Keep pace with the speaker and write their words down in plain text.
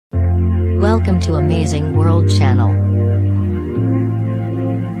Welcome to Amazing World Channel.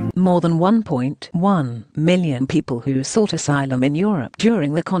 More than 1.1 million people who sought asylum in Europe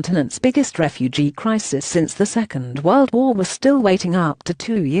during the continent's biggest refugee crisis since the Second World War were still waiting up to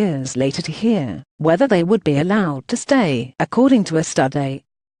 2 years later to hear whether they would be allowed to stay, according to a study.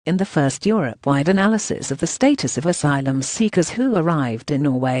 In the first Europewide analysis of the status of asylum seekers who arrived in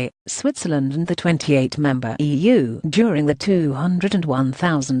Norway, Switzerland and the 28-member EU during the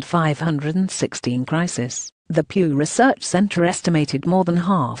 201,516 crisis, the Pew Research Center estimated more than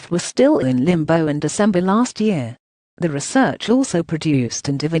half were still in limbo in December last year. The research also produced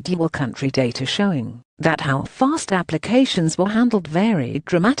individual country data showing that how fast applications were handled varied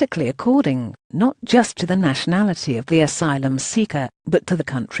dramatically according not just to the nationality of the asylum seeker, but to the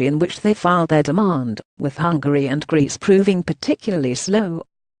country in which they filed their demand, with Hungary and Greece proving particularly slow.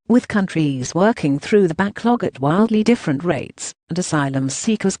 With countries working through the backlog at wildly different rates, and asylum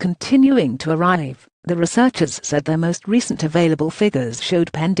seekers continuing to arrive, the researchers said their most recent available figures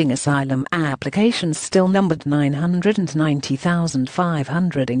showed pending asylum applications still numbered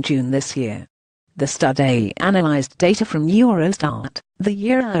 990,500 in June this year. The study analyzed data from Eurostat, the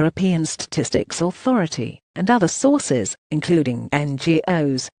European Statistics Authority, and other sources, including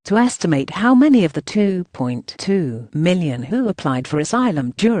NGOs, to estimate how many of the 2.2 million who applied for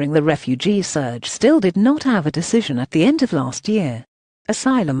asylum during the refugee surge still did not have a decision at the end of last year.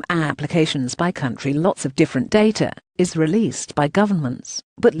 Asylum applications by country. Lots of different data is released by governments,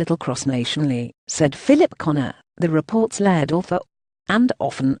 but little cross-nationally, said Philip Connor, the report's lead author. And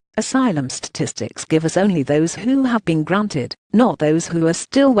often, asylum statistics give us only those who have been granted, not those who are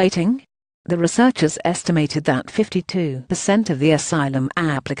still waiting. The researchers estimated that 52% of the asylum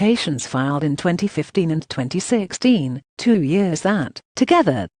applications filed in 2015 and 2016, 2 years that,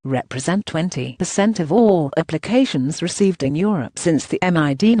 together, represent 20% of all applications received in Europe since the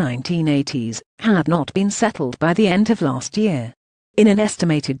mid-1980s, had not been settled by the end of last year. In an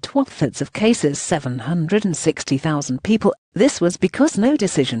estimated 2/3 of cases, 760,000 people, this was because no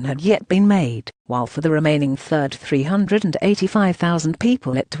decision had yet been made, while for the remaining third, 385,000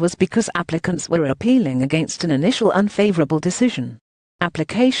 people, it was because applicants were appealing against an initial unfavorable decision.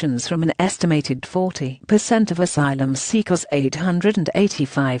 Applications from an estimated 40% of asylum seekers,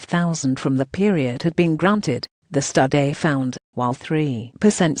 885,000 from the period, had been granted, the study found, while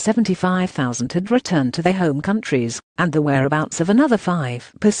 3%, 75,000 had returned to their home countries, and the whereabouts of another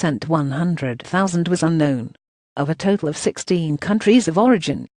 5%, 100,000 was unknown. Of a total of 16 countries of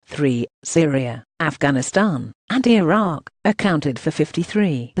origin, 3, Syria, Afghanistan, and Iraq, accounted for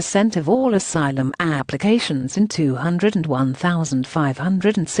 53% of all asylum applications in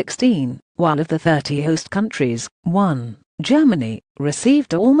 201,516, while of the 30 host countries, 1, Germany,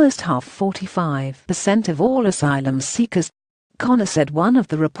 received almost half, 45% of all asylum seekers. Connor said one of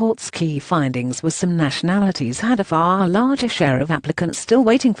the report's key findings was some nationalities had a far larger share of applicants still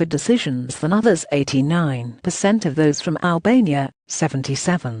waiting for decisions than others, 89% of those from Albania,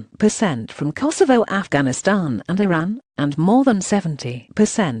 77% from Kosovo, Afghanistan and Iran, and more than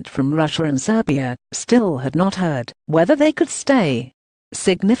 70% from Russia and Serbia, still had not heard whether they could stay.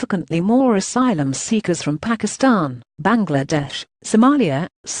 Significantly more asylum seekers from Pakistan, Bangladesh, Somalia,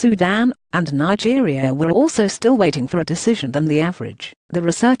 Sudan, and Nigeria were also still waiting for a decision than the average, the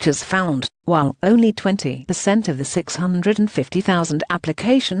researchers found, while only 20% of the 650,000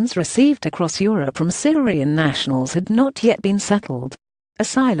 applications received across Europe from Syrian nationals had not yet been settled.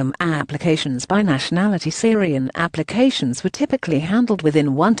 Asylum applications by nationality. Syrian applications were typically handled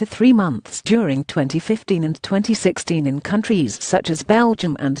within 1 to 3 months during 2015 and 2016 in countries such as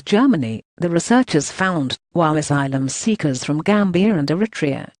Belgium and Germany, the researchers found, while asylum seekers from Gambia and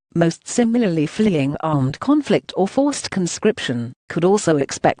Eritrea, most similarly fleeing armed conflict or forced conscription, could also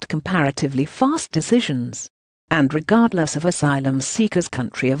expect comparatively fast decisions. And regardless of asylum seekers'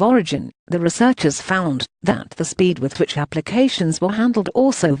 country of origin, the researchers found that the speed with which applications were handled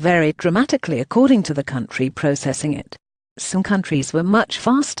also varied dramatically according to the country processing it. Some countries were much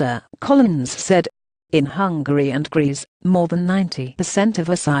faster, Collins said. In Hungary and Greece, more than 90% of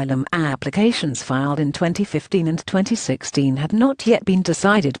asylum applications filed in 2015 and 2016 had not yet been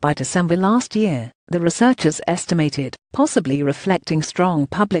decided by December last year, the researchers estimated, possibly reflecting strong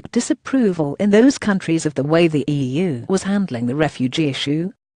public disapproval in those countries of the way the EU was handling the refugee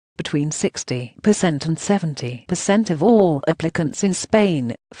issue. Between 60% and 70% of all applicants in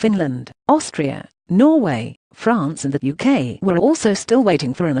Spain, Finland, Austria, Norway, France and the UK were also still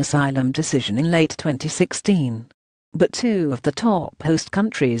waiting for an asylum decision in late 2016. But 2 of the top host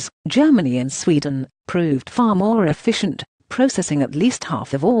countries, Germany and Sweden, proved far more efficient, processing at least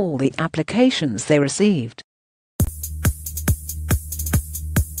half of all the applications they received.